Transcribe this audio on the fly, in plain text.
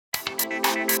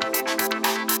Hi,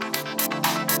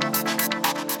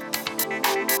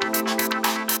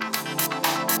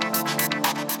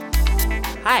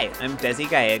 I'm Desi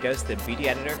Gallegos, the beauty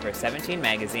editor for 17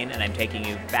 Magazine, and I'm taking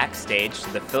you backstage to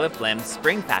the Phillip Lim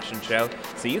Spring Fashion Show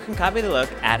so you can copy the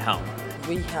look at home.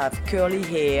 We have curly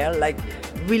hair, like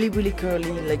really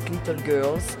curly, like little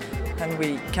girls, and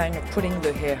we kind of putting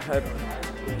the hair up,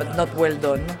 but not well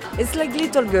done. It's like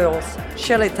little girls,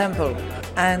 Shirley Temple.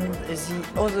 And the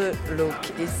other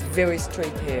look is very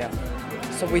straight hair,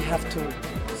 so we have to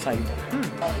side.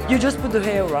 You just put the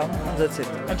hair around and that's it.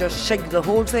 I just shake the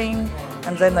whole thing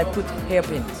and then I put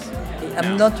hairpins.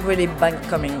 I'm not really bank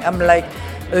coming. I'm like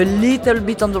a little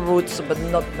bit on the roots, but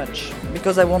not much,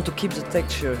 because I want to keep the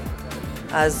texture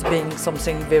as being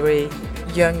something very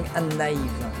young and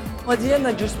naive. At the end,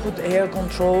 I just put hair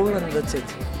control and that's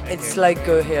it. It's like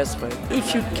a hairspray.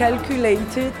 If you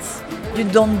calculate it, you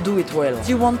don't do it well.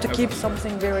 You want to keep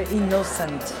something very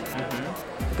innocent,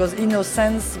 because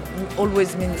innocence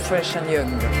always means fresh and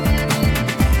young.